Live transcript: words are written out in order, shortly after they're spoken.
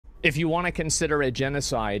If you want to consider a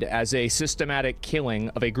genocide as a systematic killing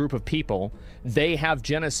of a group of people, they have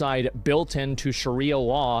genocide built into Sharia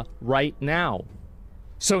law right now.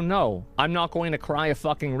 So no, I'm not going to cry a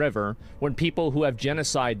fucking river when people who have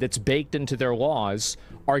genocide that's baked into their laws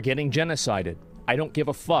are getting genocided. I don't give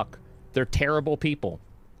a fuck. They're terrible people.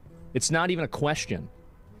 It's not even a question.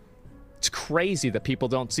 It's crazy that people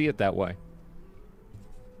don't see it that way.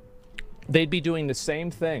 They'd be doing the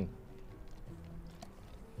same thing.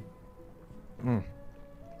 And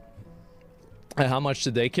how much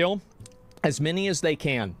did they kill? As many as they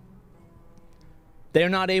can. They're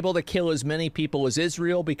not able to kill as many people as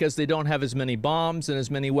Israel because they don't have as many bombs and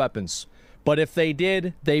as many weapons. But if they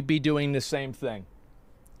did, they'd be doing the same thing.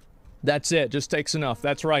 That's it. Just takes enough.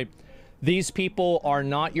 That's right. These people are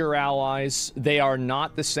not your allies. They are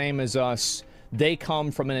not the same as us. They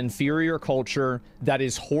come from an inferior culture that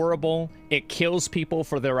is horrible. It kills people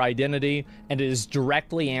for their identity, and it is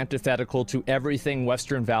directly antithetical to everything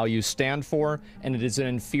Western values stand for, and it is an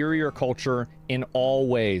inferior culture in all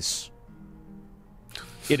ways.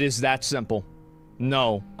 It is that simple.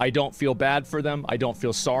 No, I don't feel bad for them. I don't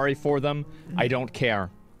feel sorry for them. I don't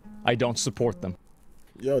care. I don't support them.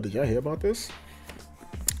 Yo, did y'all hear about this?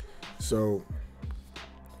 So,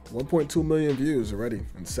 1.2 million views already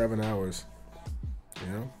in 7 hours.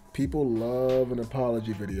 You know, people love an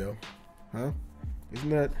apology video, huh? Isn't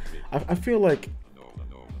that? I feel like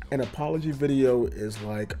an apology video is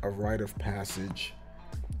like a rite of passage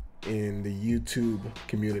in the YouTube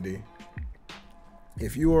community.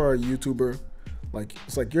 If you are a YouTuber, like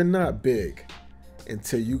it's like you're not big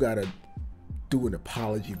until you gotta do an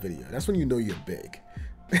apology video. That's when you know you're big.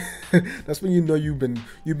 That's when you know you've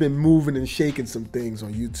been moving and shaking some things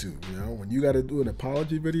on YouTube. You know, when you gotta do an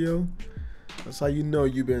apology video. That's how you know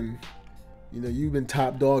you've been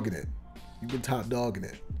top dogging it. You've been top dogging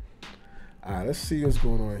it. All right, let's see what's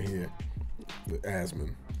going on here with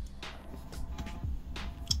Asmon.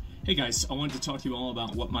 Hey guys, I wanted to talk to you all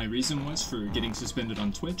about what my reason was for getting suspended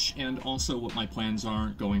on Twitch, and also what my plans are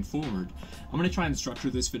going forward. I'm going to try and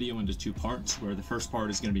structure this video into 2 parts, where the first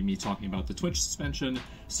part is going to be me talking about the Twitch suspension,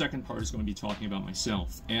 second part is going to be talking about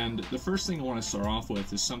myself. And the first thing I want to start off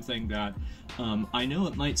with is something that I know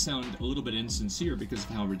it might sound a little bit insincere because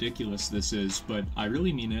of how ridiculous this is, but I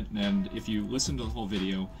really mean it, and if you listen to the whole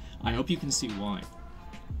video, I hope you can see why.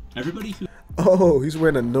 Everybody who... Oh, he's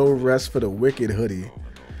wearing a No Rest for the Wicked hoodie.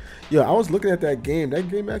 Yeah, I was looking at that game. That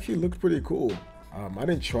game actually looked pretty cool. I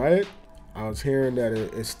didn't try it. I was hearing that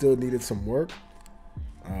it still needed some work.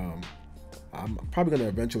 I'm probably going to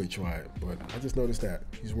eventually try it, but I just noticed that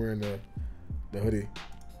he's wearing the hoodie.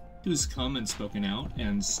 Who's come and spoken out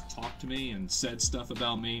and talked to me and said stuff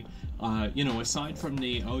about me, you know, aside from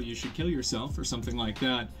the, oh, you should kill yourself or something like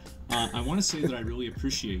that, I want to say that I really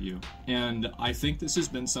appreciate you. And I think this has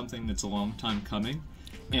been something that's a long time coming.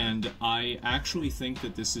 And I actually think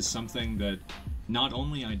that this is something that not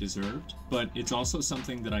only I deserved, but it's also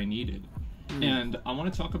something that I needed. And I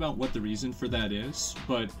want to talk about what the reason for that is,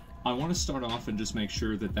 but I want to start off and just make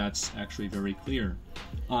sure that that's actually very clear.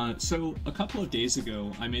 So a couple of days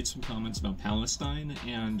ago, I made some comments about Palestine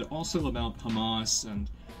and also about Hamas and,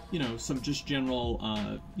 you know, some just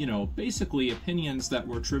general, you know, basically opinions that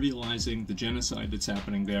were trivializing the genocide that's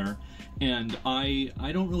happening there. And I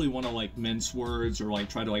don't really want to, like, mince words or, like,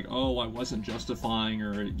 try to, like, oh, I wasn't justifying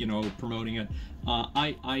or, you know, promoting it.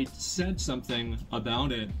 I said something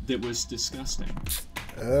about it that was disgusting.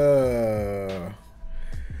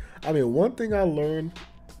 I mean, one thing I learned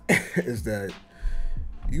is that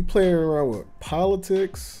you playing around with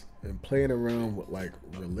politics and playing around with, like,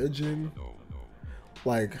 religion.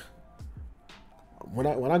 Like, when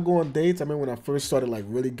I go on dates, I mean, when I first started, like,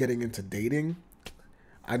 really getting into dating,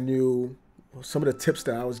 I knew some of the tips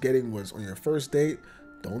that I was getting was, on your first date,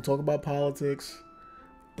 don't talk about politics,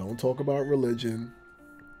 don't talk about religion,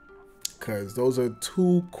 because those are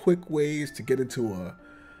 2 quick ways to get into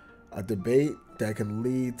a debate that can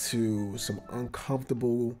lead to some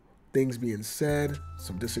uncomfortable things being said,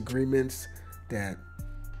 some disagreements that,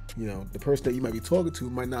 you know, the person that you might be talking to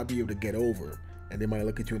might not be able to get over. And they might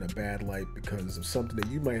look at you in a bad light because of something that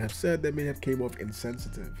you might have said that may have came off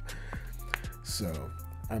insensitive. So,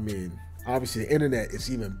 I mean, obviously the internet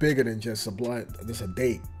is even bigger than just a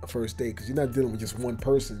date, a first date, because you're not dealing with just one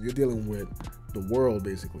person. You're dealing with the world,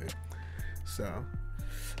 basically. So,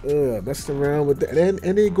 messing around with that.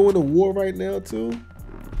 And they going to war right now, too.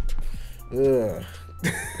 Yeah,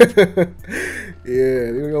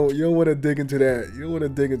 you don't want to dig into that. You don't want to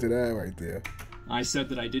dig into that right there. I said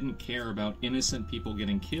that I didn't care about innocent people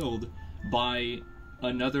getting killed by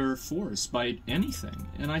another force, by anything.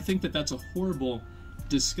 And I think that that's a horrible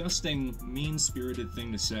disgusting, mean-spirited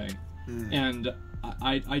thing to say. And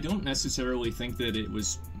I don't necessarily think that it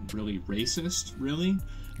was really racist, really.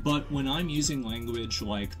 But when I'm using language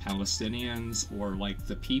like Palestinians or like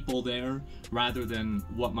the people there, rather than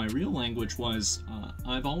what my real language was,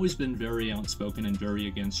 I've always been very outspoken and very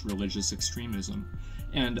against religious extremism.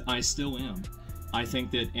 And I still am. I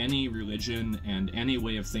think that any religion and any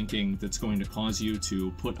way of thinking that's going to cause you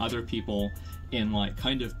to put other people in like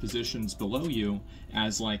kind of positions below you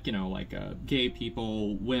as like, you know, like gay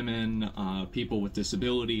people, women, people with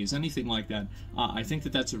disabilities, anything like that, I think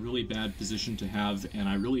that that's a really bad position to have, and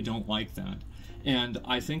I really don't like that. And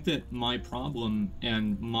I think that my problem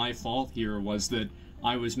and my fault here was that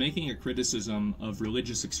I was making a criticism of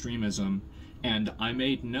religious extremism, and I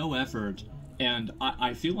made no effort. And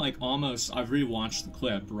I feel like almost, I've rewatched the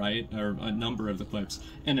clip, right, or a number of the clips,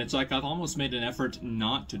 and it's like I've almost made an effort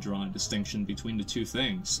not to draw a distinction between the two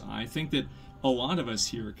things. I think that a lot of us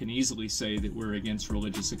here can easily say that we're against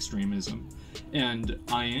religious extremism, and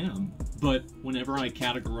I am. But whenever I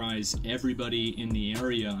categorize everybody in the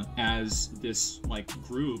area as this, like,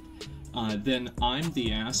 group, then I'm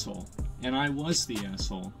the asshole. And I was the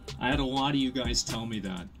asshole. I had a lot of you guys tell me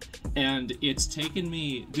that. And it's taken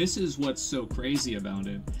me, this is what's so crazy about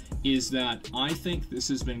it, is that I think this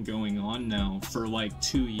has been going on now for like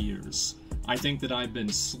 2 years. I think that I've been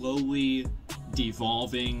slowly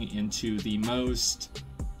devolving into the most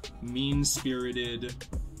mean-spirited,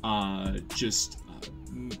 I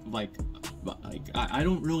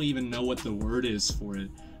don't really even know what the word is for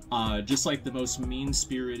it. Just like the most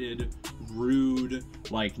mean-spirited, rude,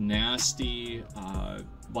 like nasty,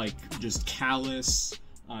 like just callous,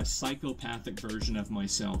 psychopathic version of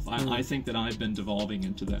myself. I think that I've been devolving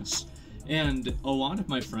into this. And a lot of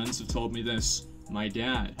my friends have told me this. My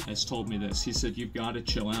dad has told me this. He said, you've got to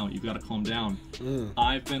chill out. You've got to calm down.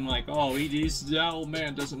 I've been like, oh, that old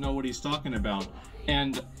man doesn't know what he's talking about.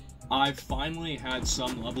 And I've finally had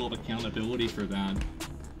some level of accountability for that.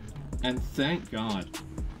 And thank God.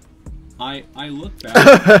 I look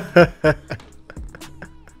back.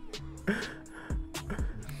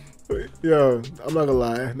 Yo, I'm not gonna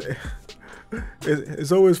lie.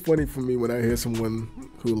 It's always funny for me when I hear someone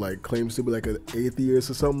who like claims to be like an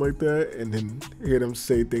atheist or something like that, and then hear them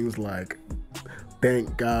say things like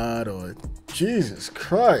 "thank God" or "Jesus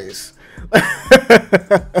Christ."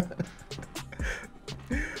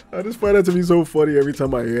 I just find that to be so funny every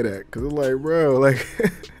time I hear that, because it's like, bro, like,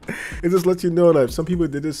 it just lets you know that some people,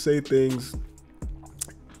 they just say things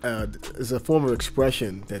as a form of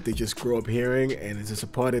expression that they just grow up hearing, and it's just a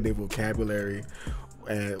part of their vocabulary.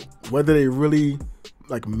 And whether they really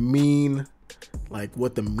like mean like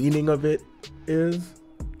what the meaning of it is,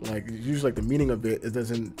 like usually like the meaning of it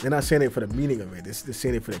doesn't, they're not saying it for the meaning of it, they're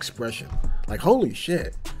saying it for the expression. Like, holy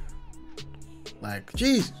shit, like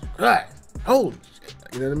Jesus Christ, holy shit,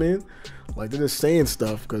 you know what I mean? Like, they're just saying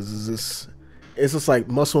stuff because it's just like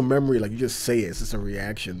muscle memory. Like, you just say it, it's just a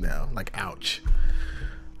reaction now. Like, ouch.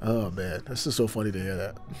 Oh man, that's just so funny to hear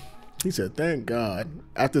that. He said, thank God.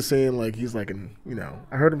 After saying, like, he's like an, you know,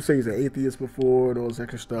 I heard him say he's an atheist before and all this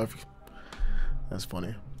extra stuff. That's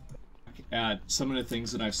funny. At some of the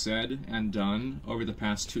things that I've said and done over the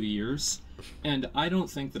past 2 years, and I don't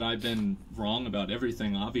think that I've been wrong about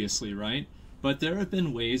everything, obviously, right? But there have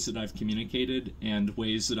been ways that I've communicated and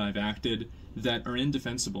ways that I've acted that are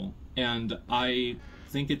indefensible. And I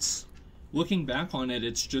think it's, looking back on it,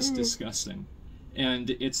 it's just disgusting. And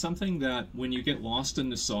it's something that when you get lost in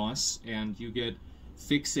the sauce and you get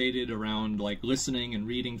fixated around like listening and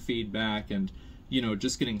reading feedback and, you know,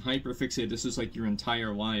 just getting hyper fixated, this is like your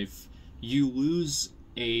entire life, you lose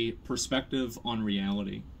a perspective on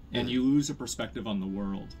reality and you lose a perspective on the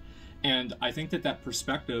world. And I think that that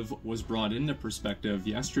perspective was brought into perspective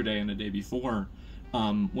yesterday and the day before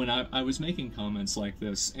when I was making comments like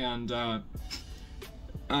this. And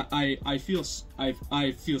I feel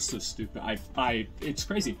so stupid. It's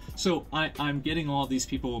crazy. So I'm getting all these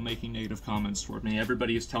people making negative comments toward me.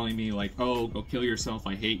 Everybody is telling me like, oh, go kill yourself,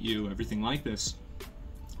 I hate you, everything like this.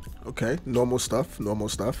 Okay, normal stuff.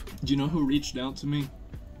 Do you know who reached out to me?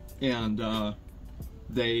 And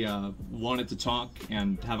they wanted to talk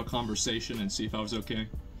and have a conversation and see if I was okay.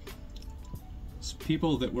 It's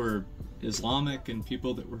people that were Islamic and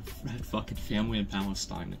people that had fucking family in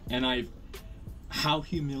Palestine. And how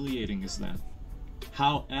humiliating is that?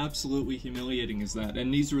 How absolutely humiliating is that?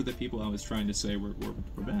 And these were the people I was trying to say were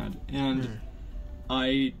bad. And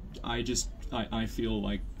I feel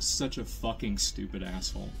like such a fucking stupid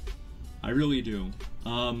asshole. I really do.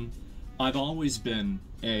 I've always been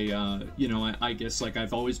I guess like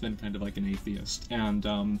I've always been kind of like an atheist,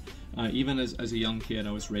 and even as a young kid,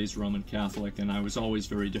 I was raised Roman Catholic, and I was always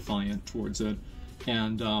very defiant towards it.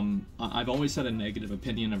 And I've always had a negative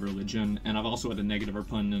opinion of religion, and I've also had a negative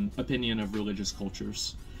opinion of religious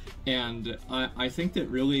cultures. And I think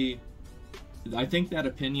that that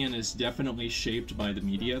opinion is definitely shaped by the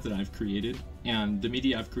media that I've created, and the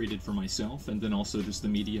media I've created for myself, and then also just the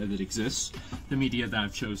media that exists, the media that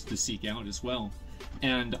I've chose to seek out as well.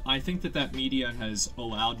 And I think that media has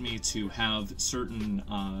allowed me to have certain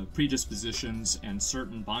predispositions and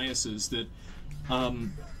certain biases that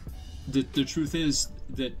the truth is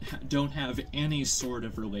that don't have any sort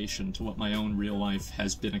of relation to what my own real life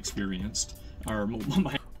has been experienced, or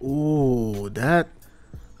my... Ooh, that...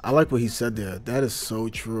 I like what he said there. That is so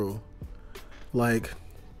true. Like,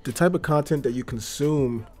 the type of content that you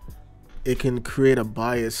consume, it can create a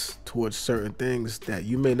bias towards certain things that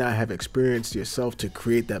you may not have experienced yourself to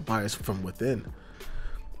create that bias from within.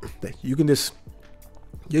 That you can just...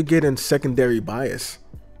 You're getting secondary bias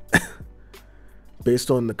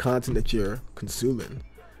based on the content that you're consuming.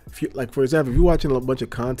 If you, like, for example, if you're watching a bunch of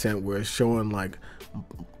content where it's showing like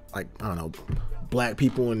I don't know, black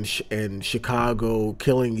people in Chicago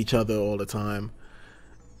killing each other all the time,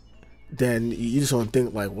 then you just don't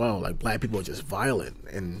think like, wow, like black people are just violent.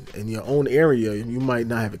 And in your own area, you might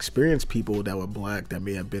not have experienced people that were black that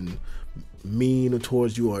may have been mean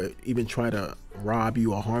towards you or even try to rob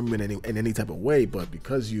you or harm you in any type of way. But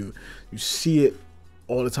because you see it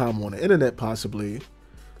all the time on the internet, possibly,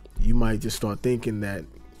 you might just start thinking that,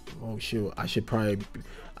 oh shit, I should probably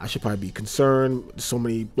be concerned. So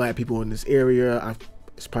many black people in this area,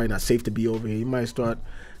 it's probably not safe to be over here. You might start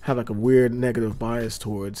have like a weird negative bias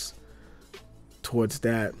towards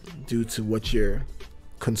that due to what you're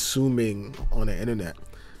consuming on the internet.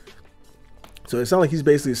 So it sounds like he's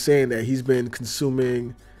basically saying that he's been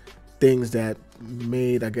consuming things that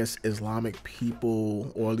made, I guess, Islamic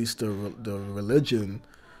people, or at least the religion,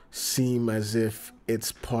 seem as if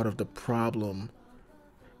it's part of the problem.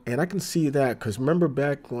 And I can see that because remember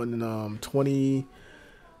back when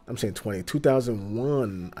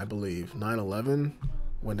 2001, I believe, 9/11,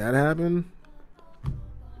 when that happened.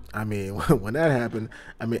 I mean, when that happened,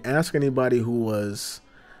 I mean, ask anybody who was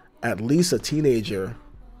at least a teenager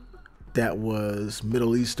that was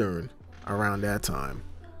Middle Eastern around that time.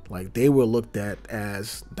 Like, they were looked at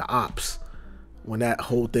as the ops when that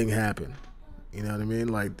whole thing happened. You know what I mean?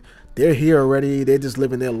 Like, they're here already, they're just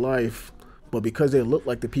living their life. But because they look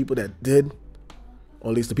like the people that did,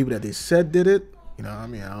 or at least the people that they said did it, you know, I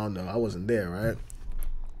mean, I don't know, I wasn't there, right?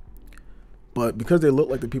 But because they look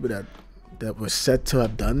like the people that were said to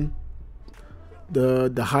have done the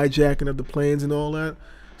hijacking of the planes and all that,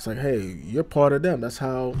 it's like, hey, you're part of them. That's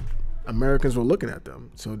how Americans were looking at them.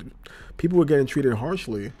 So people were getting treated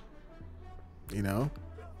harshly, you know,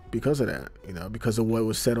 because of that, you know, because of what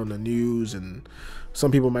was said on the news. And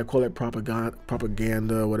some people might call it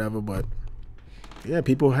propaganda or whatever, but yeah,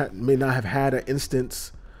 people may not have had an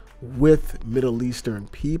instance with Middle Eastern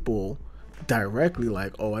people directly,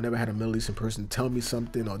 like, oh, I never had a Middle Eastern person tell me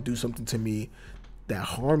something or do something to me that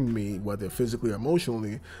harmed me, whether physically or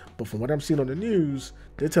emotionally. But from what I'm seeing on the news,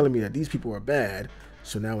 they're telling me that these people are bad.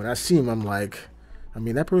 So now when I see them, I'm like, I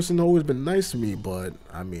mean, that person always been nice to me, but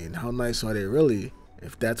I mean, how nice are they really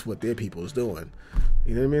if that's what their people is doing?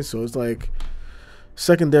 You know what I mean? So it's like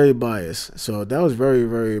secondary bias. So that was very,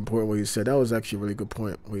 very important what you said. That was actually a really good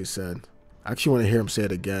point what you said. I actually want to hear him say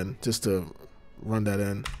it again, just to run that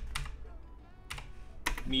in.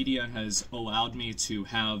 Media has allowed me to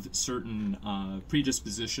have certain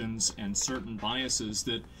predispositions and certain biases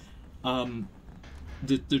that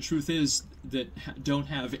the truth is that don't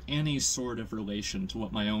have any sort of relation to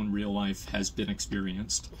what my own real life has been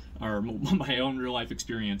experienced, or my own real life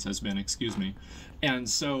experience has been, excuse me. And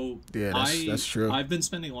so yeah, that's true. I've been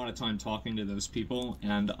spending a lot of time talking to those people,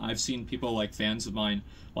 and I've seen people, like fans of mine,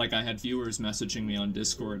 like I had viewers messaging me on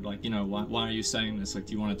Discord, like, you know, why are you saying this? Like,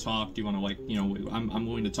 do you want to talk? Do you want to, like, you know, I'm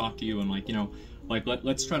willing to talk to you, and like, you know, like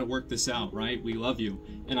let's try to work this out, right? We love you.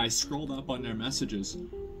 And I scrolled up on their messages,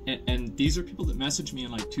 and these are people that messaged me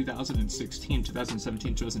in like 2016,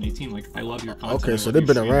 2017, 2018. Like, I love your content. Okay, so they've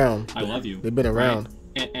been around. I love you. They've been around.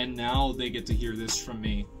 Right? And now they get to hear this from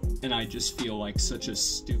me, and I just feel like such a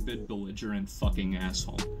stupid, belligerent fucking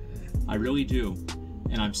asshole. I really do,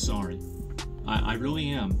 and I'm sorry. I really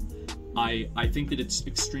am. I think that it's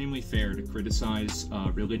extremely fair to criticize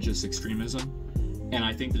religious extremism, and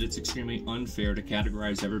I think that it's extremely unfair to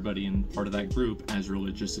categorize everybody in part of that group as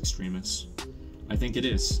religious extremists. I think it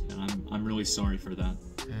is, and I'm really sorry for that.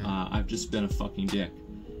 I've just been a fucking dick,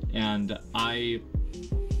 and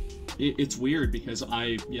it's weird because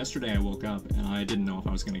yesterday I woke up and I didn't know if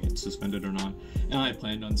I was going to get suspended or not, and I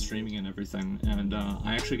planned on streaming and everything, and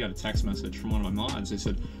I actually got a text message from one of my mods. They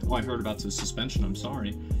said, "Oh, I heard about the suspension, I'm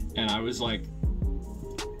sorry." And I was like,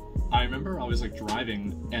 I remember I was like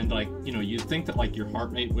driving, and like, you know, you'd think that like your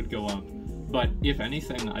heart rate would go up, but if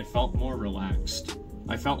anything, I felt more relaxed.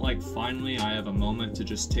 I felt like finally I have a moment to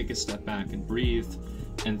just take a step back and breathe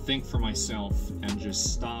and think for myself and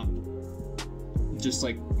just stop, just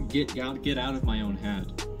like get out of my own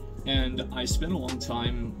head. And I spent a long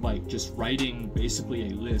time like just writing basically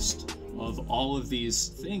a list of all of these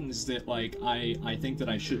things that like I think that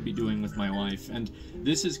I should be doing with my life. And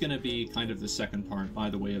this is going to be kind of the second part, by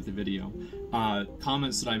the way, of the video.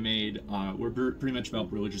 Comments that I made were pretty much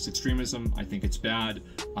about religious extremism. I think it's bad,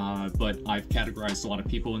 but I've categorized a lot of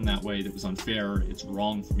people in that way. That was unfair. It's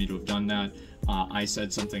wrong for me to have done that. I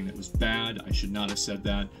said something that was bad. I should not have said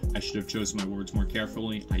that. I should have chosen my words more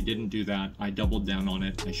carefully. I didn't do that. I doubled down on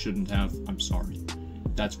it. I shouldn't have. I'm sorry.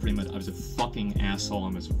 That's pretty much, I was a fucking asshole. I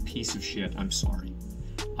was a piece of shit. I'm sorry.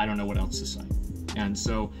 I don't know what else to say. And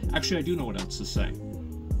so, actually I do know what else to say.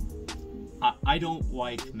 I don't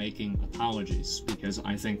like making apologies because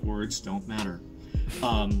I think words don't matter.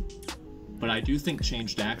 But I do think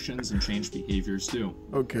changed actions and changed behaviors do.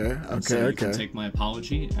 Okay. So you can take my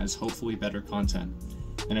apology as hopefully better content.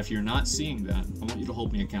 And if you're not seeing that, I want you to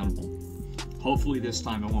hold me accountable. Hopefully this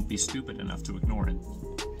time I won't be stupid enough to ignore it.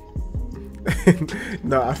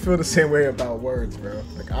 No, I feel the same way about words, bro.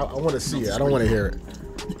 Like I want to see it. I don't want to hear it.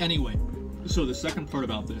 Anyway, so the second part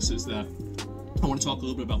about this is that I want to talk a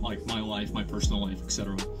little bit about like my life, my personal life,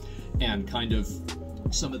 etc., and kind of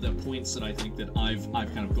some of the points that I think that I've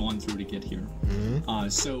kind of gone through to get here. Mm-hmm.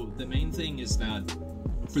 So the main thing is that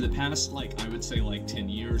for the past, like I would say like 10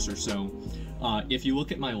 years or so, if you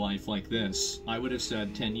look at my life like this, I would have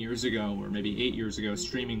said 10 years ago or maybe 8 years ago,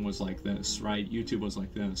 streaming was like this, right? YouTube was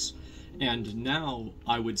like this. And now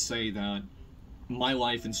I would say that my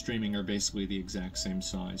life and streaming are basically the exact same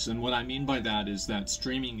size. And what I mean by that is that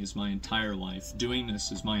streaming is my entire life. Doing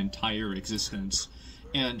this is my entire existence.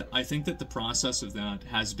 And I think that the process of that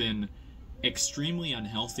has been extremely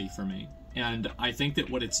unhealthy for me. And I think that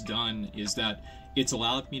what it's done is that it's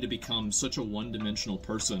allowed me to become such a one-dimensional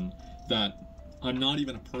person that I'm not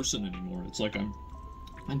even a person anymore. It's like I'm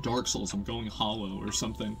in Dark Souls, I'm going hollow or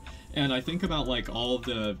something. And I think about like all of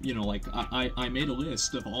the, you know, like I made a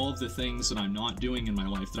list of all of the things that I'm not doing in my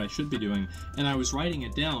life that I should be doing, and I was writing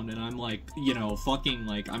it down, and I'm like, you know, fucking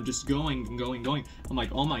like, I'm just going and going and going. I'm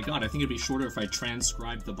like, oh my god, I think it'd be shorter if I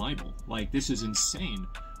transcribed the Bible. Like, this is insane.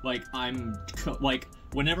 Like, like,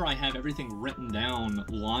 whenever I have everything written down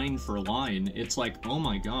line for line, it's like, oh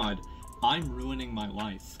my god, I'm ruining my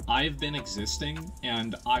life. I've been existing,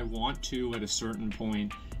 and I want to, at a certain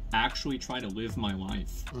point, actually try to live my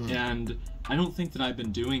life. And I don't think that I've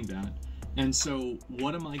been doing that. And so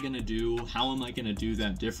what am I going to do? How am I going to do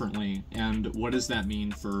that differently? And what does that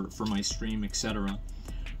mean for my stream, etc.?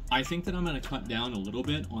 I think that I'm going to cut down a little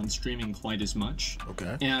bit on streaming quite as much.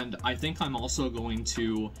 Okay. And I think I'm also going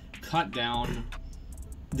to cut down...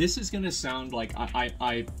 This is going to sound like...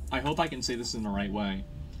 I hope I can say this in the right way.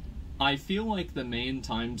 I feel like the main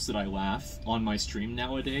times that I laugh on my stream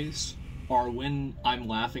nowadays are when I'm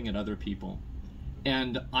laughing at other people.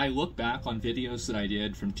 And I look back on videos that I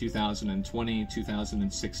did from 2020,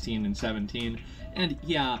 2016, and 17, and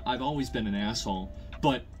yeah, I've always been an asshole,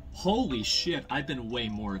 but holy shit, I've been way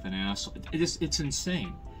more of an asshole. It's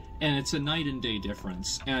insane. And it's a night and day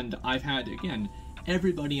difference. And I've had, again,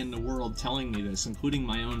 everybody in the world telling me this, including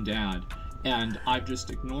my own dad, and I've just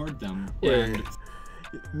ignored them. Wait. And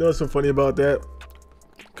You know what's so funny about that?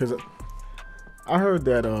 Because I heard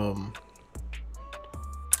that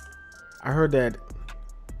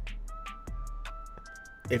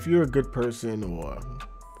if you're a good person or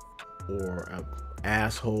an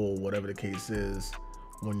asshole, whatever the case is,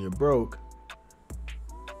 when you're broke,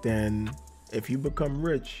 then if you become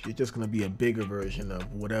rich, you're just gonna be a bigger version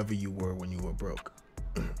of whatever you were when you were broke.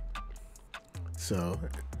 So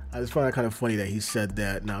I just find it kind of funny that he said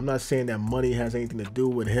that. Now, I'm not saying that money has anything to do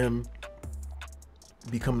with him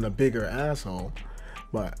becoming a bigger asshole,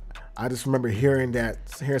 but I just remember hearing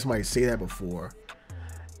somebody say that before,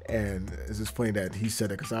 and it's just funny that he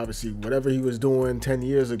said it, because obviously whatever he was doing 10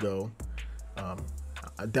 years ago,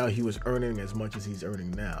 I doubt he was earning as much as he's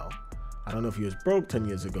earning now. I don't know if he was broke 10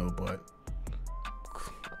 years ago, but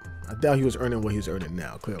I doubt he was earning what he's earning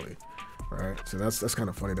now, clearly. Right? So that's kind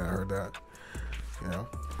of funny that I heard that. You know?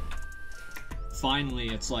 Finally,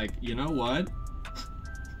 it's like, you know what?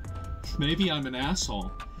 Maybe I'm an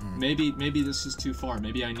asshole. Maybe this is too far.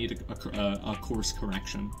 Maybe I need a course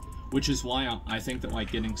correction. which is why I think that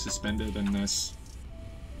like getting suspended in this,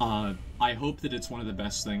 I hope that it's one of the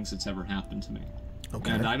best things that's ever happened to me.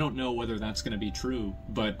 Okay. And I don't know whether that's going to be true,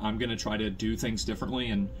 but I'm going to try to do things differently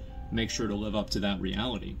and make sure to live up to that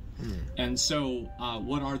reality. And so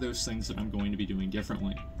what are those things that I'm going to be doing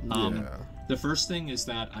differently? The first thing is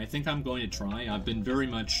that I think I'm going to try, I've been very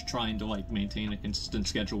much trying to like maintain a consistent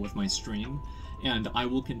schedule with my stream, and I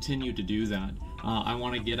will continue to do that. I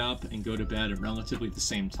want to get up and go to bed at relatively the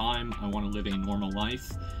same time. I want to live a normal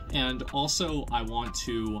life, and also I want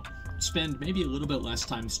to spend maybe a little bit less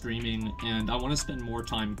time streaming, and I want to spend more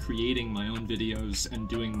time creating my own videos and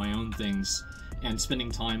doing my own things and spending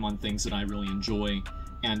time on things that I really enjoy,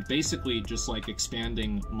 and basically just like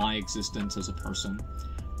expanding my existence as a person.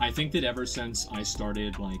 I think that ever since I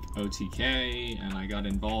started like OTK and I got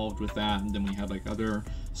involved with that, and then we had like other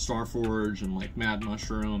Starforge and like Mad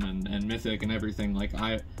Mushroom and Mythic and everything, like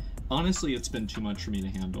honestly it's been too much for me to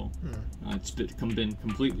handle. It's been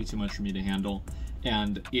completely too much for me to handle,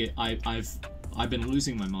 and I've been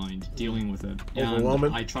losing my mind dealing with it, and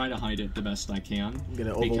I try to hide it the best I can,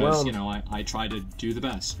 because you know I try to do the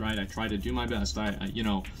best, right? I try to do my best. I you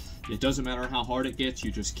know, it doesn't matter how hard it gets,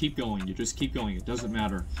 you just keep going, it doesn't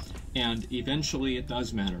matter, and eventually it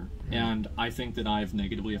does matter. And I think that I've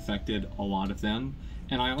negatively affected a lot of them,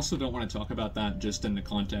 and I also don't want to talk about that just in the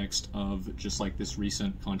context of just like this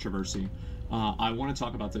recent controversy. I want to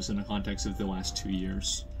talk about this in the context of the last 2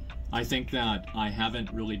 years. I think that I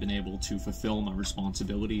haven't really been able to fulfill my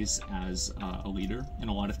responsibilities as a leader in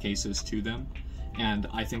a lot of cases to them, and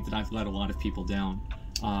I think that I've let a lot of people down.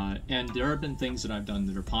 And there have been things that I've done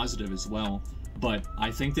that are positive as well, but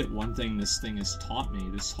I think that one thing this thing has taught me,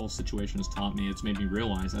 this whole situation has taught me, it's made me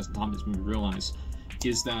realize, is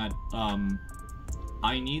that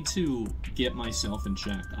I need to get myself in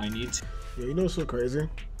check. I need to... Yeah, you know what's so crazy?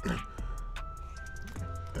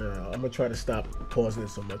 I'm gonna try to stop pausing it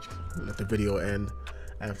so much, let the video end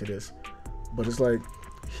after this. But it's like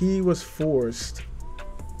he was forced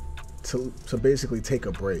to basically take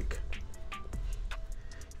a break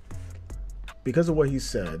because of what he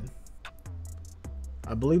said.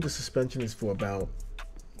 I believe the suspension is for about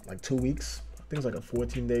like 2 weeks. I think it's like a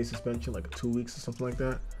 14-day suspension, like 2 weeks or something like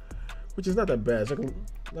that, which is not that bad. It's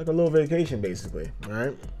like a little vacation basically,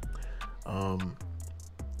 right?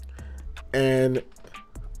 And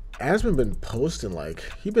Asmongold been posting like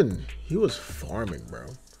he was farming, bro.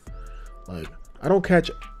 Like, I don't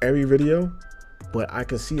catch every video, but I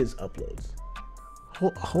can see his uploads.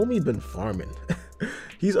 Homie been farming.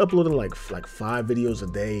 He's uploading like 5 videos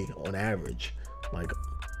a day on average. Like,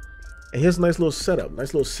 and he has a nice little setup,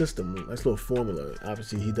 nice little system, nice little formula.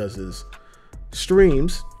 Obviously, he does his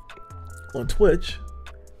streams on Twitch,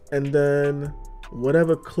 and then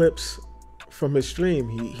whatever clips from his stream,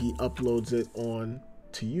 he uploads it on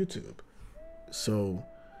to YouTube. So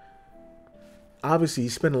obviously he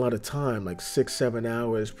spent a lot of time, like 6-7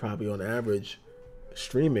 hours probably on average,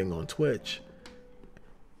 streaming on Twitch,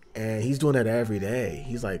 and he's doing that every day.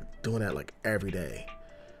 He's like doing that like every day.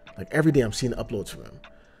 Like every day I'm seeing uploads from him.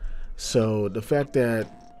 So the fact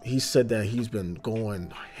that he said that he's been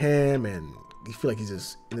going ham and you feel like he's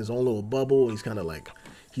just in his own little bubble, he's kind of like,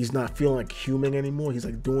 he's not feeling like human anymore. He's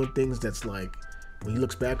like doing things that's like, when he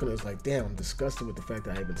looks back on it, it's like, damn, I'm disgusted with the fact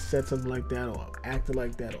that I even said something like that or acted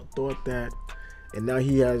like that or thought that. And now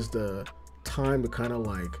he has the time to kind of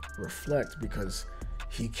like reflect because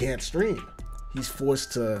he can't stream. He's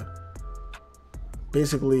forced to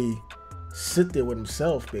basically sit there with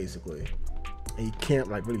himself basically. And he can't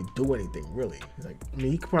like really do anything really. Like, I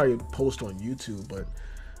mean, he could probably post on YouTube, but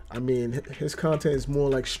I mean, his content is more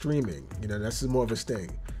like streaming. You know, that's more of his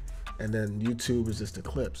thing. And then YouTube is just the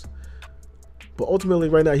clips. But ultimately,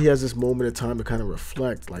 right now, he has this moment of time to kind of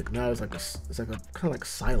reflect. Like now, it's like a kind of like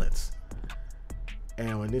silence.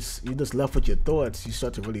 And when you just left with your thoughts, you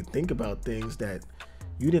start to really think about things that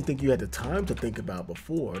you didn't think you had the time to think about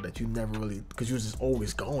before. That you never really, because you was just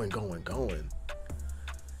always going.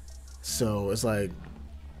 So it's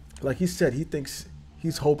like he said,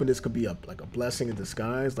 he's hoping this could be like a blessing in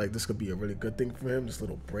disguise. Like this could be a really good thing for him. This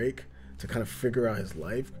little break to kind of figure out his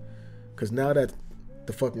life. Because now that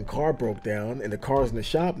the fucking car broke down and the car's in the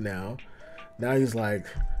shop now he's like,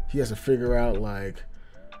 he has to figure out like,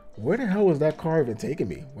 where the hell was that car even taking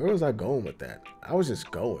me? Where was I going with that? I was just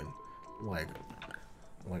going. Like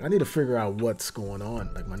I need to figure out what's going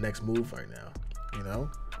on, like my next move right now, you know?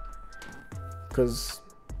 Because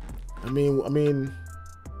I mean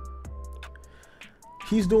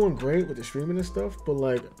he's doing great with the streaming and stuff, but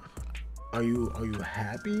like, are you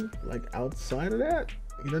happy like outside of that?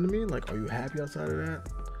 You know what I mean? Like, are you happy outside of that?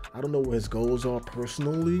 I don't know what his goals are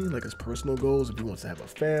personally, like his personal goals, if he wants to have a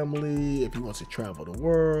family, if he wants to travel the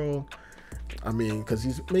world. I mean, because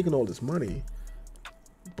he's making all this money.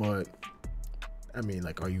 But, I mean,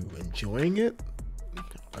 like, are you enjoying it?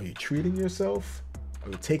 Are you treating yourself? Are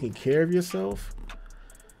you taking care of yourself?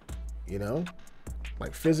 You know?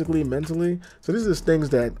 Like, physically, mentally. So these are things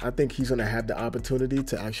that I think he's going to have the opportunity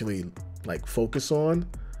to actually, like, focus on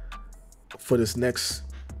for this next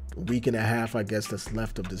week and a half, I guess, that's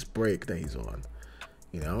left of this break that he's on.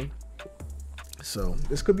 You know? So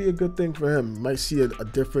this could be a good thing for him. Might see a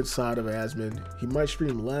different side of Asmon. He might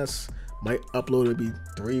stream less, might upload maybe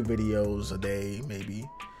 3 videos a day, maybe.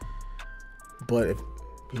 But if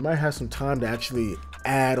he might have some time to actually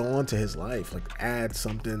add on to his life, like add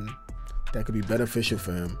something that could be beneficial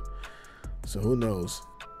for him. So who knows,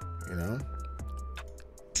 you know?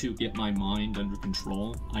 To get my mind under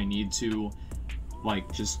control, I need to,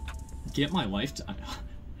 like, just get my life I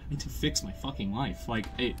need to fix my fucking life. Like,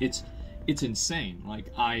 it's insane. Like,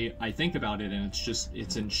 I think about it and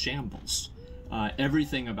it's in shambles.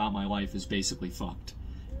 Everything about my life is basically fucked.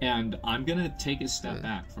 And I'm gonna take a step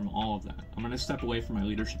back from all of that. I'm gonna step away from my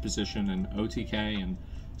leadership position in OTK and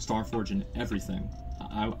Starforge and everything.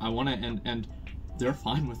 I wanna, and they're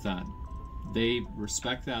fine with that. They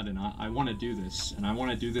respect that, and I wanna do this. And I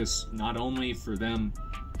wanna do this not only for them,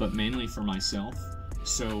 but mainly for myself,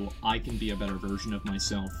 so I can be a better version of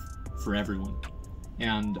myself for everyone.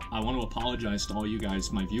 And I want to apologize to all you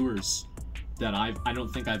guys, my viewers, that I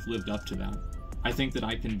don't think I've lived up to that. I think that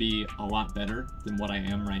I can be a lot better than what I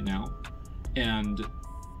am right now. And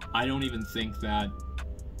I don't even think that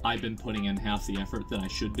I've been putting in half the effort that I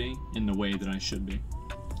should be in the way that I should be.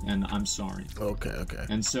 And I'm sorry. Okay.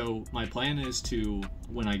 And so my plan is to,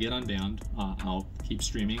 when I get unbanned, I'll keep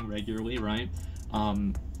streaming regularly, right?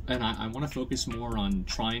 And I want to focus more on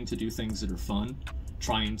trying to do things that are fun,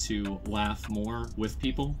 trying to laugh more with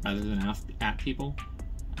people rather than at people.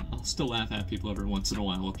 I'll still laugh at people every once in a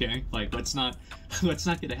while, okay? Like, let's not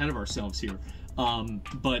get ahead of ourselves here.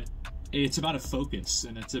 But it's about a focus,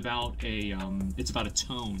 and it's about a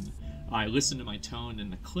tone. I listen to my tone in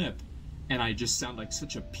the clip, and I just sound like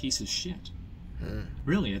such a piece of shit.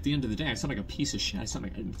 Really, at the end of the day, I sound like a piece of shit. I sound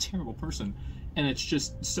like a terrible person. And it's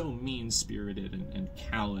just so mean-spirited and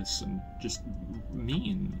callous and just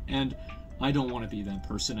mean. And I don't want to be that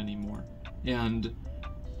person anymore. And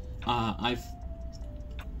I've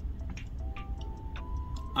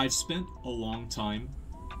spent a long time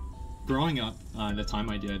growing up. The time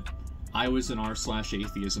I did, I was an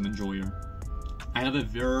r/atheism enjoyer. I have a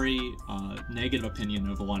very negative opinion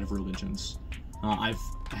of a lot of religions. I've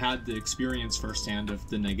had the experience firsthand of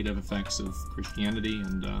the negative effects of Christianity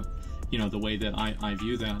and you know, the way that I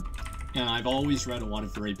view that. And I've always read a lot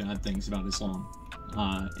of very bad things about Islam.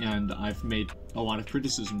 And I've made a lot of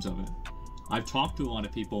criticisms of it. I've talked to a lot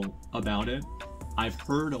of people about it. I've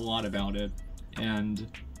heard a lot about it. And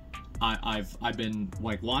I've been,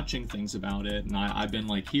 like, watching things about it. And I've been,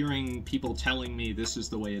 like, hearing people telling me this is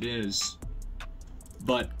the way it is.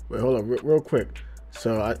 But... Wait, hold on, real quick.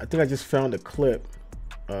 So I think I just found a clip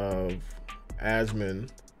of Asmon,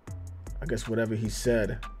 I guess whatever he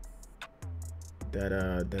said,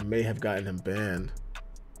 that may have gotten him banned.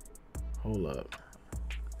 Hold up.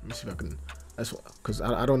 Let me see if I can. That's because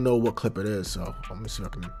I don't know what clip it is. So let me see if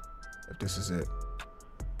I can. If this is it,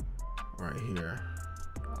 right here.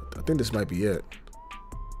 I think this might be it.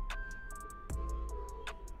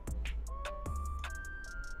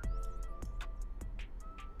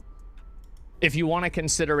 If you want to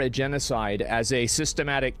consider a genocide as a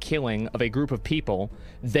systematic killing of a group of people,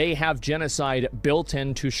 they have genocide built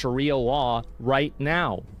into Sharia law right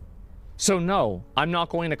now. So no, I'm not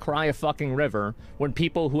going to cry a fucking river when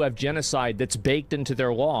people who have genocide that's baked into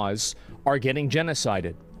their laws are getting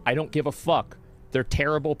genocided. I don't give a fuck. They're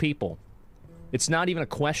terrible people. It's not even a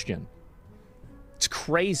question. It's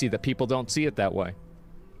crazy that people don't see it that way.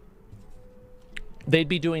 They'd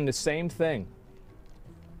be doing the same thing.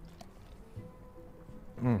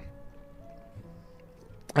 And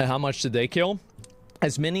how much did they kill?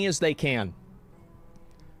 As many as they can.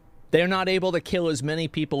 They're not able to kill as many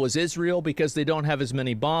people as Israel because they don't have as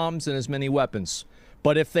many bombs and as many weapons.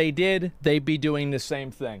 But if they did, they'd be doing the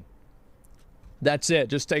same thing. That's it.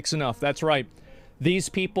 Just takes enough. That's right. These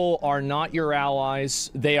people are not your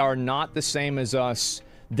allies. They are not the same as us.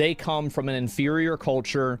 They come from an inferior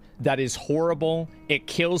culture that is horrible. It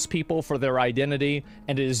kills people for their identity,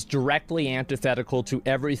 and it is directly antithetical to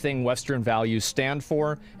everything Western values stand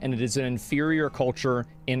for, and it is an inferior culture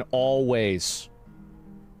in all ways.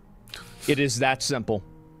 It is that simple.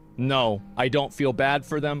 No, I don't feel bad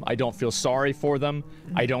for them. I don't feel sorry for them.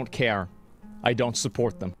 I don't care. I don't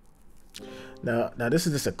support them. Now this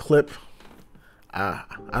is just a clip. I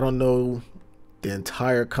don't know the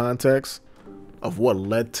entire context of what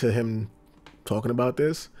led to him talking about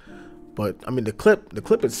this, but I mean the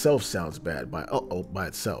clip itself sounds bad by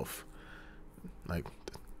itself. Like,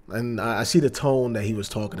 and I see the tone that he was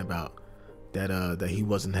talking about, that he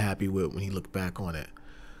wasn't happy with when he looked back on it.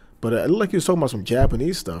 But it looked like he was talking about some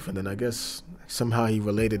Japanese stuff, and then I guess somehow he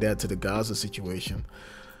related that to the Gaza situation.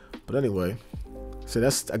 But anyway, so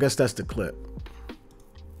I guess that's the clip.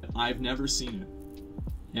 I've never seen it,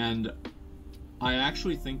 and I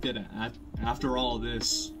actually think that after all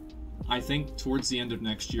this, I think towards the end of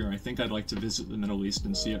next year, I think I'd like to visit the Middle East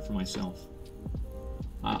and see it for myself.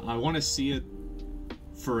 I want to see it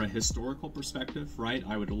for a historical perspective, right?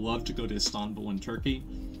 I would love to go to Istanbul in Turkey.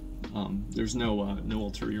 There's no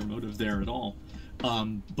ulterior motive there at all.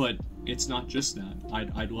 But it's not just that.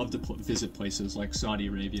 I'd love to visit places like Saudi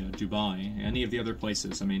Arabia, Dubai, any of the other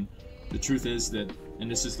places. I mean, the truth is that,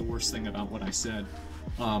 and this is the worst thing about what I said,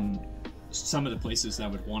 some of the places that I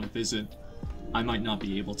would want to visit, I might not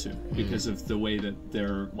be able to because of the way that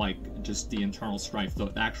they're, like, just the internal strife,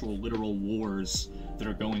 the actual literal wars that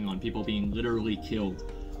are going on, people being literally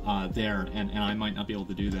killed there, and I might not be able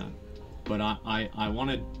to do that. But I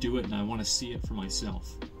want to do it, and I want to see it for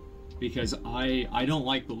myself, because I don't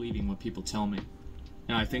like believing what people tell me,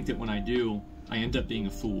 and I think that when I do, I end up being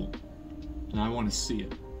a fool, and I want to see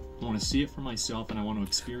it. I want to see it for myself, and I want to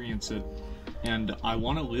experience it, and I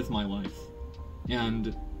want to live my life,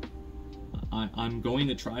 and I'm going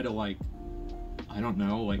to try to, like, I don't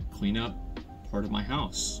know, like, clean up part of my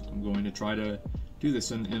house. I'm going to try to do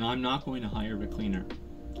this, and I'm not going to hire a cleaner.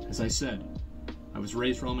 As I said, I was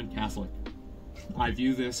raised Roman Catholic. I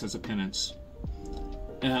view this as a penance,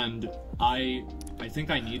 and I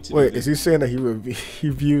think I need to. Wait, is he saying that he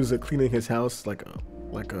views cleaning his house like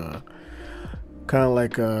a kind of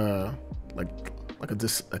like a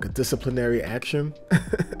disciplinary action?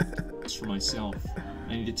 It's for myself.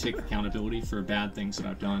 I need to take accountability for bad things that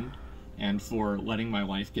I've done, and for letting my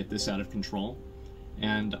life get this out of control.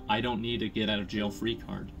 And I don't need a get out of jail free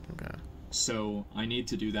card. Okay. So I need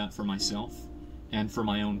to do that for myself and for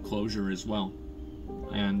my own closure as well.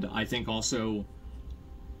 And I think also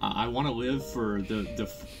I want to live for the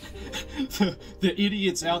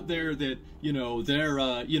idiots out there that, you know, they're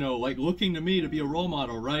like looking to me to be a role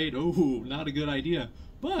model, right? Oh, not a good idea.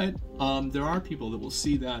 But there are people that will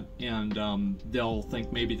see that, and they'll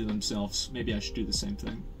think maybe to themselves, maybe I should do the same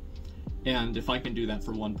thing. And if I can do that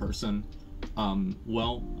for one person,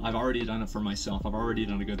 well, I've already done it for myself. I've already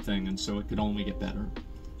done a good thing, and so it could only get better.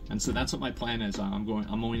 And so that's what my plan is. I'm going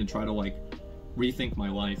to try to, like, rethink my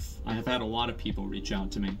life. I have had a lot of people reach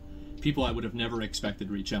out to me. People I would have never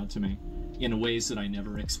expected reach out to me in ways that I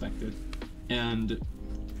never expected. And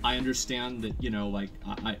I understand that, you know, like,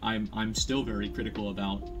 I'm still very critical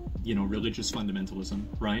about, you know, religious fundamentalism,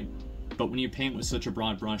 right? But when you paint with such a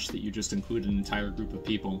broad brush that you just include an entire group of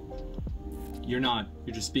people, you're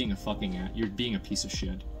just being you're being a piece of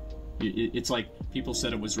shit. It's like people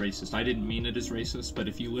said it was racist. I didn't mean it as racist, but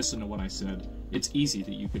if you listen to what I said, it's easy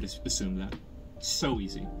that you could assume that. So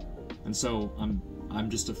easy. And so I'm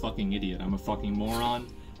just a fucking idiot. I'm a fucking moron.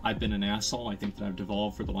 I've been an asshole. I think that I've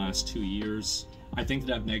devolved for the last 2 years. I think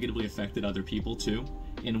that I've negatively affected other people too,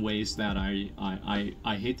 in ways that I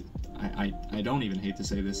hate. I don't even hate to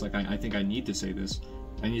say this. Like, I think I need to say this.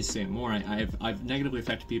 I need to say it more. I've negatively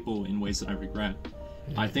affected people in ways that I regret.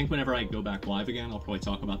 I think whenever I go back live again, I'll probably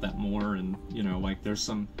talk about that more. And, you know, like, there's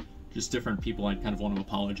some just different people I'd kind of want to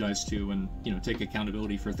apologize to, and, you know, take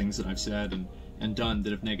accountability for things that I've said and done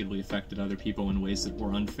that have negatively affected other people in ways that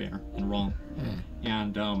were unfair and wrong.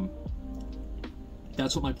 And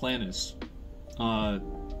that's what my plan is.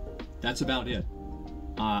 That's about it.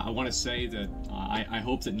 I want to say that I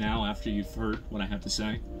hope that now, after you've heard what I have to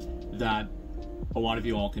say, that a lot of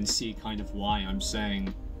you all can see kind of why I'm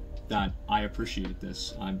saying that I appreciate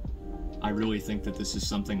this. I really think that this is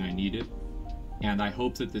something I needed, and I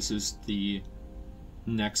hope that this is the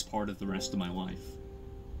next part of the rest of my life.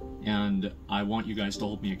 And I want you guys to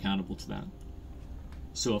hold me accountable to that.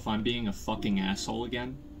 So if I'm being a fucking asshole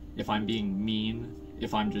again, if I'm being mean,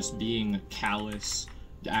 if I'm just being callous,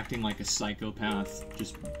 acting like a psychopath,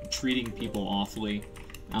 just treating people awfully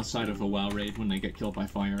outside of a WoW raid when they get killed by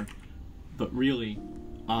fire, but really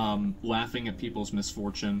laughing at people's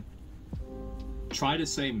misfortune, try to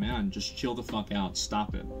say, man, just chill the fuck out,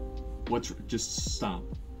 stop it. Just stop.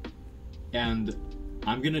 And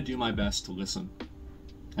I'm gonna do my best to listen.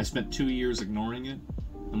 I spent 2 years ignoring it,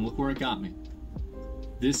 and look where it got me.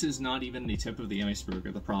 This is not even the tip of the iceberg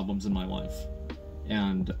of the problems in my life.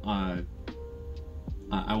 And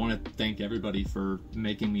I want to thank everybody for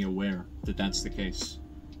making me aware that that's the case,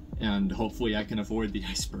 and hopefully I can avoid the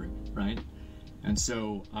iceberg, right? And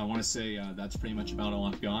so I want to say that's pretty much about all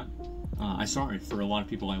I've got. I'm sorry for a lot of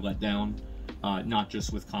people I let down, not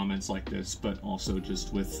just with comments like this, but also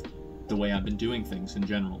just with the way I've been doing things in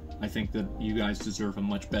general. I think that you guys deserve a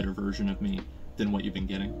much better version of me than what you've been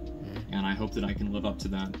getting, and I hope that I can live up to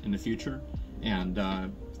that in the future. And I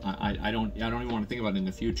don't even want to think about it in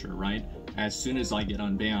the future, right? As soon as I get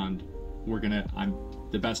unbanned,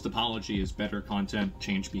 the best apology is better content,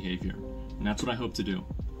 change behavior, and that's what I hope to do.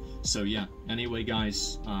 So yeah, anyway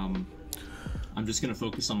guys, I'm just gonna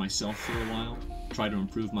focus on myself for a while, try to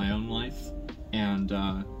improve my own life, and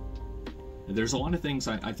there's a lot of things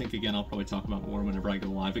I think, again, I'll probably talk about more whenever I go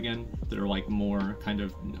live again, that are like more kind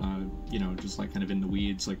of just like kind of in the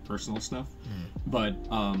weeds, like personal stuff. But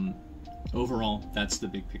overall, that's the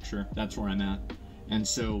big picture, that's where I'm at. And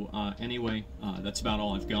so anyway, that's about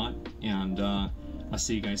all I've got, and I'll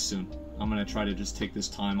see you guys soon. I'm gonna try to just take this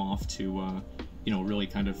time off to really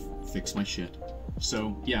kind of fix my shit.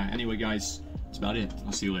 So yeah, anyway guys, that's about it.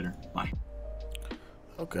 I'll see you later. Bye.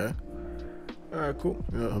 Okay. All right, cool.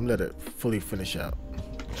 I'm gonna let it fully finish out.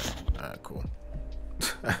 All right, cool.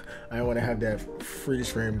 I don't want to have that freeze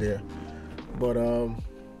frame there, but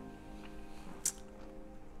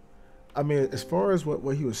I mean, as far as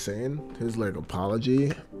what he was saying, his like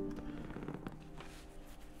apology,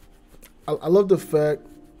 I love the fact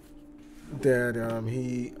that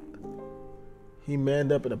he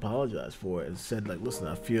manned up and apologized for it and said, like, listen,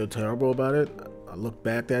 I feel terrible about it. I look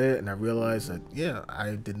back at it and I realized that, yeah,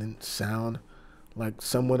 I didn't sound like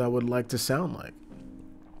someone I would like to sound like.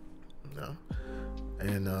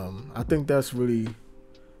 And I think that's really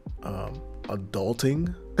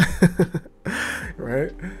adulting,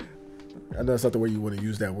 right? I know that's not the way you want to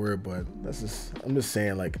use that word, but I'm just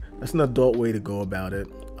saying, like, that's an adult way to go about it.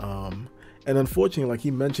 And unfortunately, like, he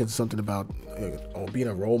mentioned something about being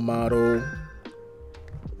a role model.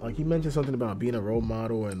 Like, he mentioned something about being a role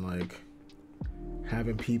model and, like,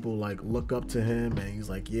 having people, like, look up to him. And he's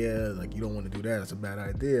like, yeah, like, you don't want to do that. It's a bad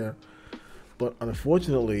idea. But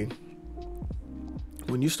unfortunately,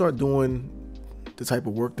 when you start doing the type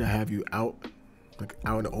of work that have you out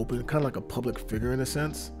in the open, kind of like a public figure in a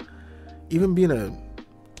sense, even being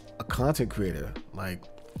a content creator, like,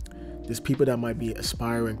 there's people that might be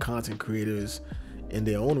aspiring content creators in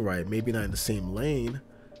their own right, maybe not in the same lane,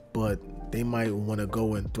 but they might want to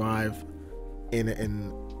go and thrive in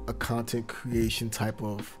a content creation type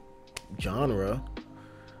of genre,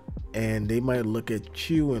 and they might look at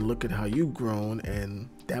you and look at how you've grown, and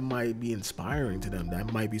that might be inspiring to them.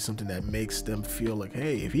 That might be something that makes them feel like,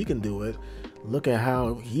 hey, if he can do it, look at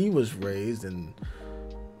how he was raised and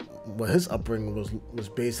what his upbringing was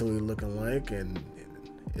basically looking like, and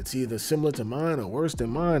it's either similar to mine or worse than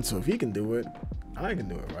mine, so if he can do it, I can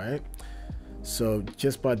do it, right? So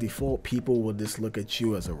just by default, people will just look at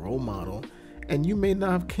you as a role model, and you may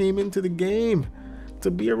not have came into the game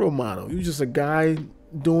to be a role model. You're just a guy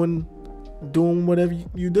doing whatever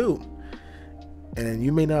you do, and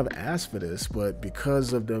you may not have asked for this, but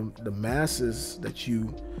because of the masses that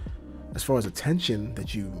you, as far as attention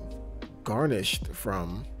that you garnished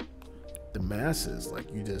from the masses,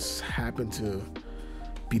 like, you just happen to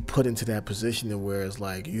be put into that position where it's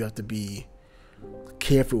like you have to be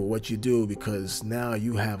careful with what you do, because now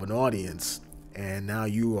you have an audience and now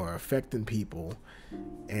you are affecting people,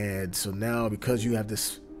 and so now because you have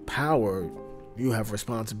this power, you have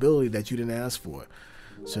responsibility that you didn't ask for.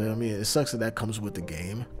 So I mean, it sucks that comes with the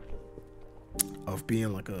game of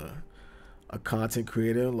being like a content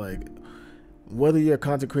creator. Like, whether you're a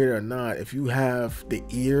content creator or not, if you have the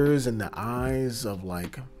ears and the eyes of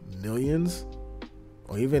like millions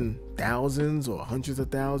or even thousands or hundreds of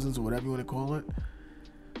thousands or whatever you want to call it,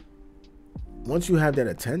 once you have that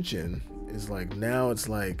attention, it's like now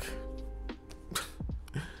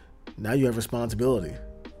now you have responsibility.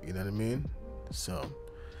 You know what I mean? So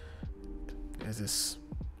it's just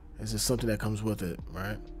something that comes with it,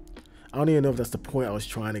 right? I don't even know if that's the point I was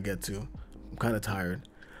trying to get to. I'm kind of tired.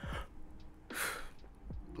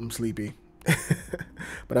 I'm sleepy.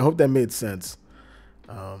 But I hope that made sense.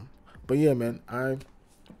 But yeah, man, I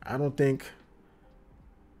don't think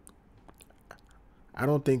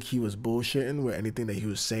he was bullshitting with anything that he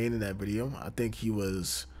was saying in that video. I think he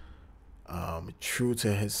was true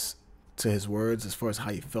to his words as far as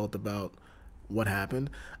how he felt about what happened.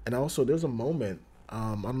 And also, there's a moment,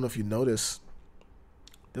 I don't know if you noticed,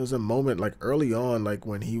 there was a moment like early on, like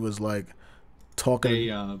when he was like talking. They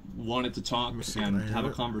wanted to talk and have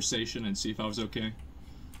a conversation and see if I was okay.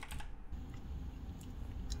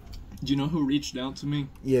 Do you know who reached out to me?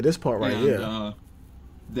 Yeah, this part right here.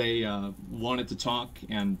 they wanted to talk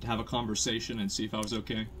and have a conversation and see if I was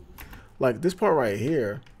okay. Like this part right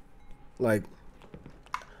here, like,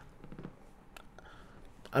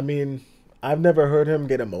 I mean, I've never heard him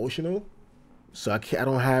get emotional, so I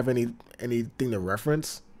don't have anything to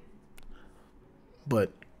reference.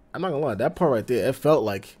 But I'm not gonna lie, that part right there, it felt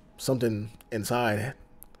like something inside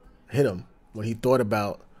hit him when he thought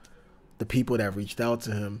about the people that reached out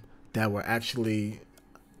to him that were actually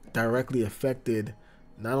directly affected,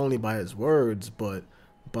 not only by his words, but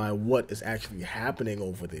by what is actually happening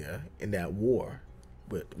over there in that war,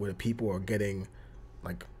 where the people are getting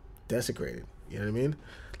like desecrated. You know what I mean?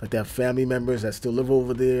 Like they have family members that still live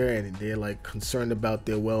over there, and they're like concerned about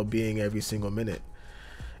their well-being every single minute.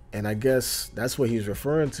 And I guess that's what he's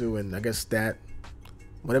referring to. And I guess that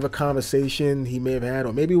whatever conversation he may have had,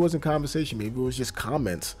 or maybe it wasn't conversation, maybe it was just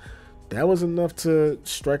comments, that was enough to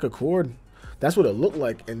strike a chord. That's what it looked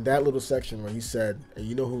like in that little section where he said, and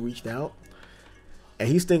you know who reached out? And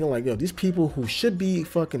he's thinking like, yo, these people who should be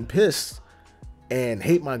fucking pissed and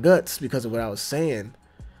hate my guts because of what I was saying,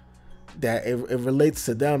 that it relates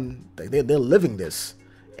to them. Like they're living this,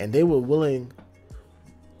 and they were willing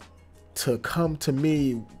to come to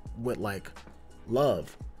me with like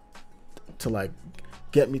love, to like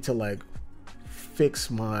get me to like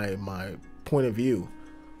fix my point of view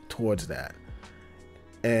towards that.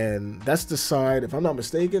 And that's the side, if I'm not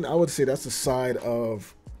mistaken, I would say that's the side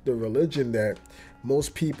of the religion that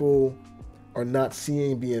most people are not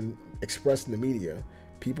seeing being expressed in the media.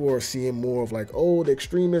 People are seeing more of like, oh, the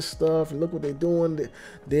extremist stuff, and look what they're doing.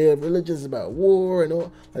 Their religion is about war and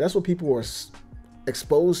all. Like, that's what people are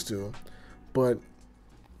exposed to. But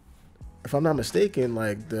if I'm not mistaken,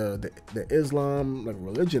 like the Islam like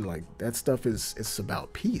religion, like that stuff it's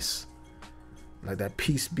about peace. Like that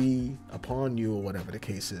peace be upon you, or whatever the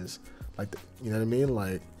case is. Like, you know what I mean?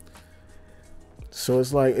 Like, so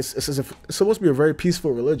it's like it's supposed to be a very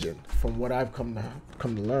peaceful religion, from what I've come to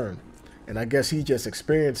learn. And I guess he just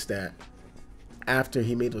experienced that after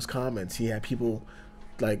he made those comments. He had people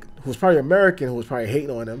like who was probably American who was probably hating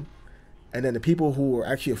on him, and then the people who were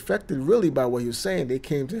actually affected really by what he was saying, they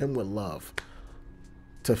came to him with love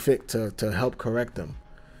to help correct them.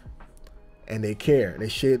 And they care. They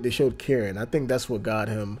showed care, and I think that's what got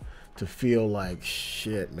him to feel like,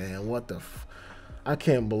 shit, man, what the I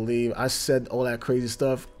can't believe I said all that crazy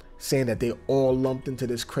stuff, saying that they all lumped into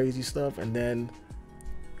this crazy stuff, and then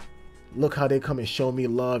look how they come and show me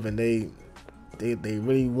love, and they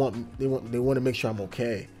really want to make sure I'm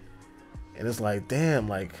okay. And it's like, damn,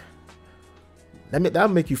 like that'll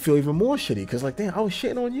make you feel even more shitty, because like, damn, I was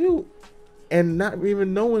shitting on you and not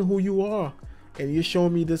even knowing who you are, and you're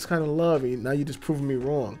showing me this kind of love, and now you're just proving me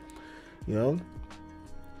wrong. You know,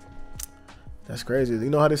 that's crazy. You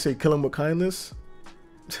know how they say kill him with kindness?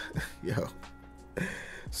 Yo.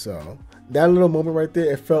 So that little moment right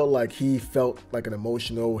there, it felt like he felt like an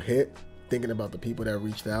emotional hit thinking about the people that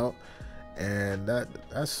reached out. And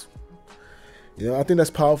that's, you know, I think that's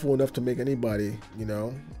powerful enough to make anybody, you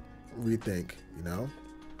know, rethink, you know.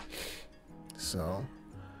 So,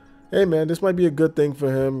 hey man, this might be a good thing for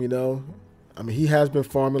him, you know. I mean, he has been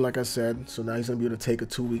farming, like I said, so now he's gonna be able to take a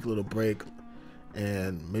 2-week little break,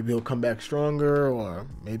 and maybe he'll come back stronger, or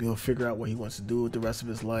maybe he'll figure out what he wants to do with the rest of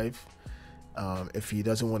his life. If he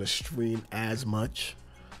doesn't want to stream as much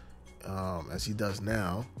as he does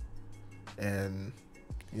now, and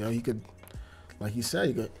you know, he could, like he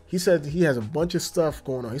said, he said he has a bunch of stuff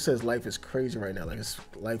going on. He says life is crazy right now. Like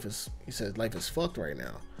he says life is fucked right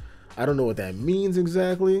now. I don't know what that means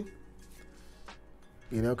exactly.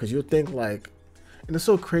 You know, because you'll think like, and it's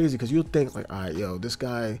so crazy because you'll think like, all right, yo, this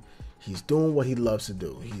guy, he's doing what he loves to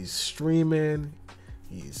do. He's streaming.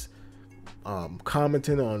 He's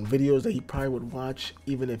commenting on videos that he probably would watch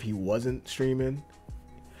even if he wasn't streaming.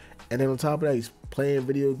 And then on top of that, he's playing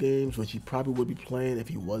video games, which he probably would be playing if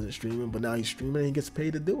he wasn't streaming. But now he's streaming and he gets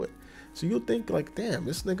paid to do it. So you'll think like, damn,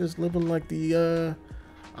 this nigga's living like the,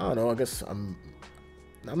 I don't know, I guess I'm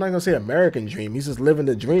not going to say American dream. He's just living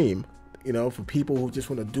the dream, you know, for people who just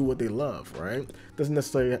want to do what they love, right? Doesn't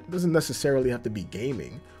necessarily have to be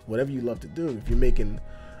gaming. Whatever you love to do. If you're making,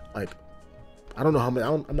 like, I don't know how many,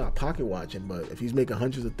 I'm not pocket watching, but if he's making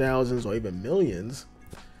hundreds of thousands or even millions,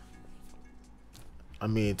 I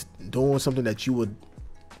mean, doing something that you would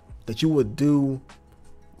do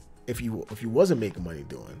if you wasn't making money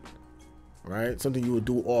doing, right? Something you would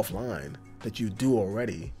do offline that you do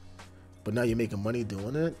already, but now you're making money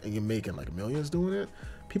doing it, and you're making like millions doing it.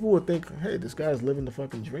 People would think, hey, this guy's living the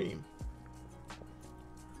fucking dream.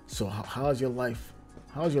 So how's your life?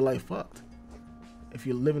 How's your life fucked? If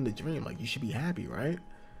you're living the dream, like, you should be happy, right?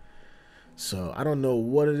 So I don't know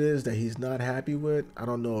what it is that he's not happy with. I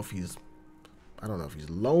don't know if he's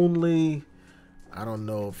lonely. I don't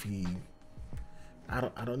know if I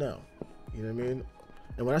don't know. You know what I mean?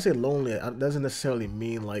 And when I say lonely, it doesn't necessarily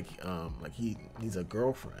mean like he needs a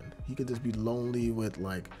girlfriend. He could just be lonely with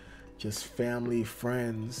like just family,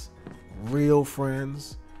 friends, real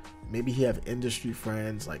friends. Maybe he have industry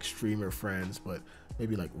friends, like streamer friends, but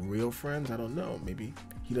maybe like real friends. I don't know. Maybe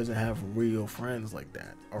he doesn't have real friends like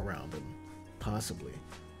that around him. Possibly.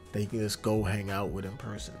 That he can just go hang out with in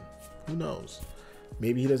person. Who knows?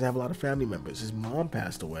 Maybe he doesn't have a lot of family members. His mom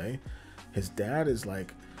passed away. His dad is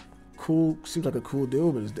like cool, seems like a cool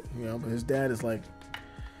dude, but his dad is like,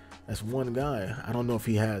 that's one guy. I don't know if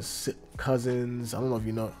he has cousins. I don't know if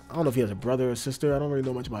he has a brother or sister. I don't really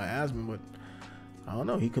know much about Asmon, but I don't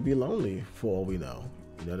know. He could be lonely for all we know.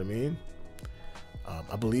 You know what I mean?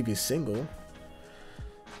 I believe he's single.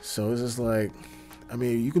 So it's just like, I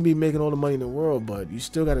mean, you can be making all the money in the world, but you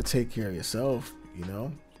still got to take care of yourself. You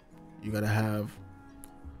know, you got to have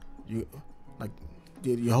your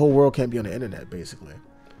whole world can't be on the internet, basically.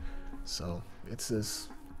 So it's just,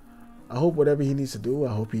 I hope whatever he needs to do,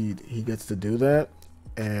 I hope he gets to do that.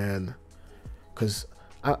 And because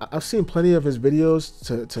I've seen plenty of his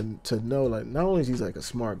videos to know, like, not only is he like a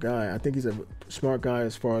smart guy, I think he's a smart guy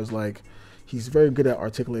as far as like, he's very good at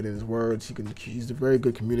articulating his words. He's a very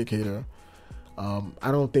good communicator.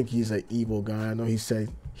 I don't think he's an evil guy. I know he said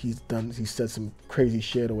some crazy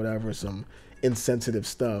shit or whatever, some insensitive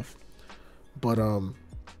stuff, but I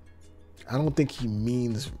don't think he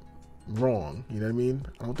means wrong. You know what I mean?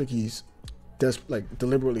 I don't think he's like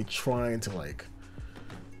deliberately trying to like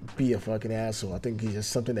be a fucking asshole. I think he's just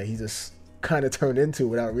something that he just kind of turned into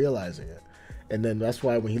without realizing it. And then that's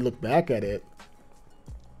why when he looked back at it,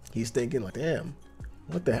 he's thinking like, damn,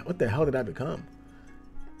 what the hell did I become?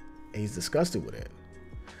 And he's disgusted with it.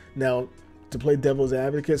 Now, to play devil's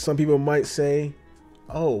advocate, some people might say,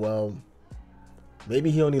 oh, well, maybe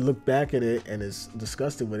he only looked back at it and is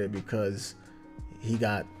disgusted with it because he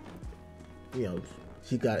got, he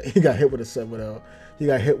got hit with a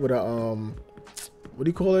what do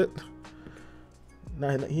you call it? He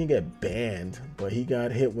didn't get banned, but he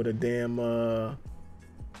got hit with a damn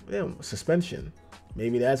suspension.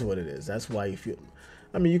 Maybe that's what it is. That's why you feel.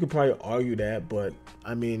 I mean, you could probably argue that, but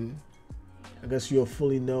I mean, I guess you'll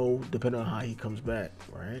fully know depending on how he comes back,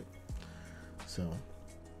 right? So,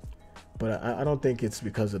 but I don't think it's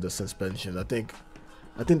because of the suspension. I think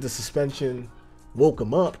the suspension woke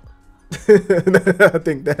him up. I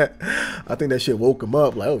think that shit woke him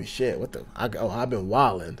up. Like, oh shit, I've been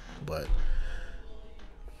wilding, but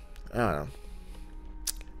I don't know.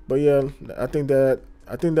 But yeah, I think that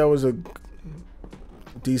was a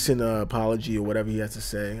decent apology or whatever he has to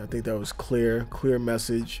say. I think that was clear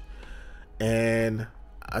message, and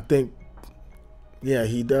I think, yeah,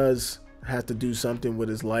 he does have to do something with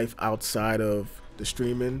his life outside of the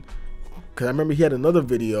streaming. Because I remember he had another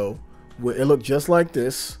video where it looked just like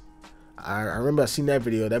this. I remember I seen that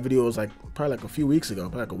video. That video was like probably like a few weeks ago,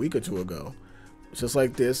 probably like a week or two ago. Just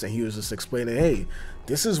like this, and he was just explaining, hey,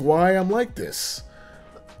 this is why I'm like this.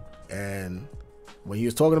 And when he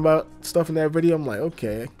was talking about stuff in that video, I'm like,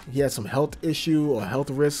 okay, he had some health issue or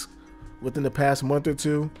health risk within the past month or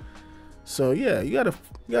two. So yeah, you gotta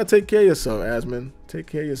take care of yourself, Asmon. Take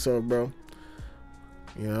care of yourself, bro.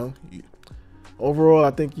 You know, overall,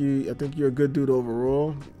 I think you're a good dude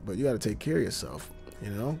overall, but you gotta take care of yourself.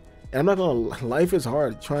 You know, and I'm not gonna. Life is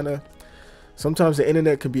hard. Sometimes the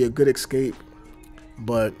internet can be a good escape,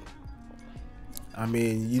 but I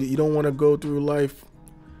mean, you don't want to go through life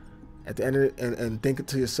at the end of it and think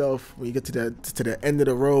to yourself when you get to the end of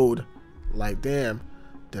the road, like, damn,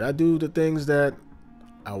 did I do the things that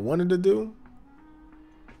I wanted to do?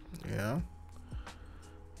 Yeah.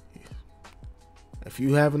 If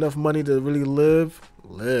you have enough money to really live,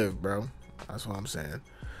 bro. That's what I'm saying.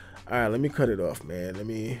 All right, let me cut it off, man. Let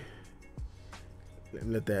me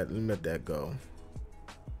let that go.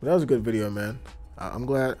 But that was a good video, man. I'm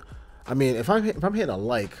glad. I mean, if I'm hitting a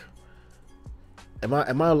like, am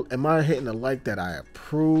I hitting a like that I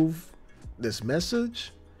approve this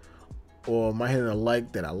message, or am I hitting a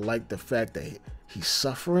like that I like the fact that he's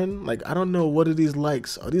suffering? Like, I don't know, what are these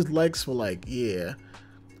likes? Are these likes for like, yeah,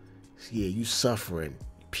 you suffering,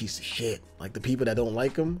 you piece of shit, like the people that don't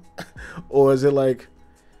like him? Or is it like,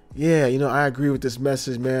 yeah, I agree with this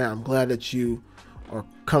message, man. I'm glad that you are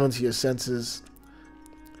coming to your senses.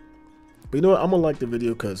 But you know what? I'm gonna like the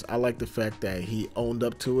video because I like the fact that he owned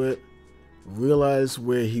up to it, realized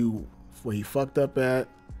where he fucked up at,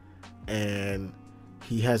 and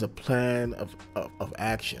he has a plan of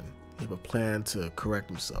action. He have a plan to correct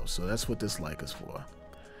himself. So that's what this like is for.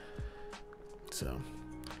 So,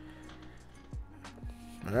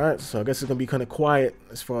 all right. So I guess it's gonna be kind of quiet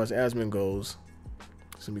as far as Asmongold goes.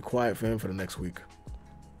 It's gonna be quiet for him for the next week.